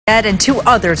Dead and two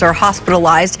others are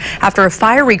hospitalized after a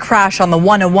fiery crash on the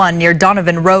 101 near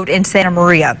Donovan Road in Santa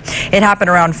Maria. It happened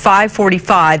around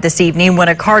 5:45 this evening when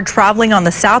a car traveling on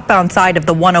the southbound side of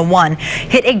the 101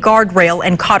 hit a guardrail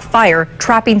and caught fire,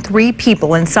 trapping 3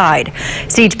 people inside.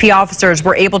 CHP officers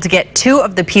were able to get 2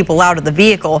 of the people out of the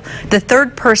vehicle. The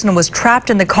third person was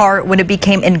trapped in the car when it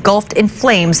became engulfed in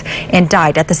flames and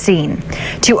died at the scene.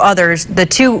 The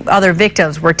two other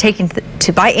victims were taken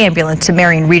by ambulance to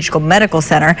Marion Regional Medical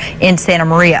Center in Santa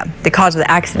Maria. The cause of the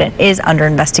accident is under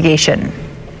investigation.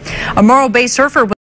 A Morro Bay surfer